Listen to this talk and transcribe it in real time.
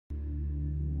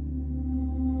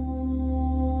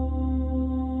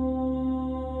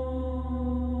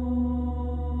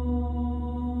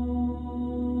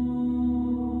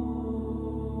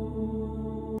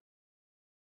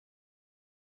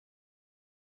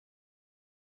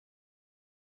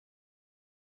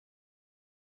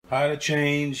How to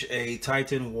change a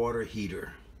Titan water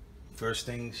heater. First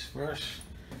things first,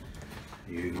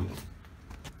 you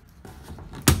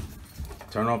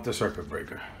turn off the circuit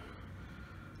breaker.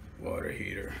 Water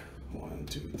heater, 1,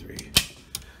 2, 3.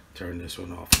 Turn this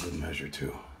one off for measure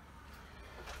 2.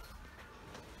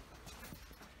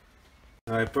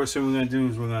 All right, first thing we're gonna do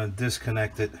is we're gonna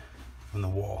disconnect it from the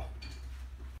wall.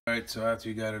 All right, so after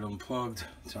you got it unplugged,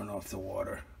 turn off the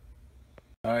water.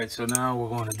 All right, so now we're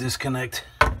going to disconnect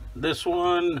this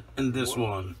one and this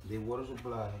one. The water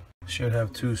supply Should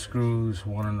have 2 screws,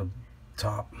 one on the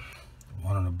top,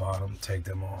 one on the bottom. Take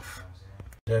them off.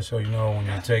 Just so you know, when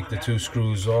you take the 2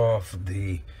 screws off,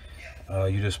 you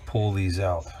just pull these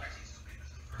out.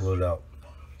 Pull it out,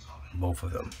 both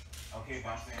of them.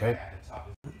 Okay.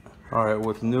 All right,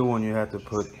 with the new one, you have to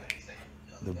put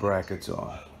the brackets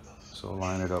on. So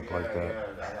line it up like that.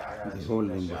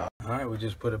 All right, we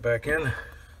just put it back in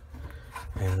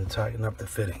and tighten up the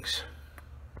fittings.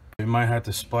 You might have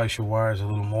to splice your wires a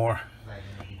little more,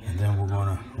 and then we're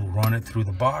gonna run it through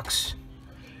the box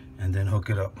and then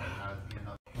hook it up.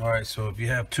 All right, so if you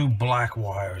have 2 black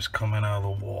wires coming out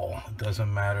of the wall, it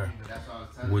doesn't matter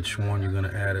which one you're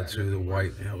gonna add it to, the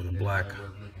white or the black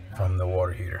from the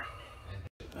water heater.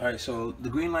 All right, so the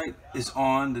green light is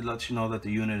on to let you know that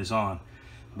the unit is on.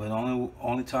 But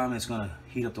only time it's gonna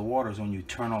heat up the water is when you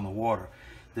turn on the water.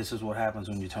 This is what happens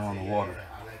when you turn on the water.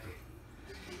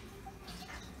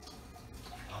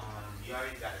 You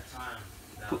already got a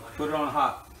time. Put it on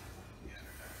hot.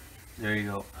 There you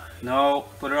go. No,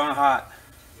 put it on hot.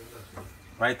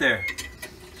 Right there.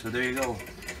 So there you go.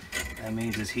 That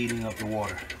means it's heating up the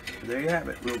water. So there you have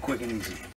it, real quick and easy.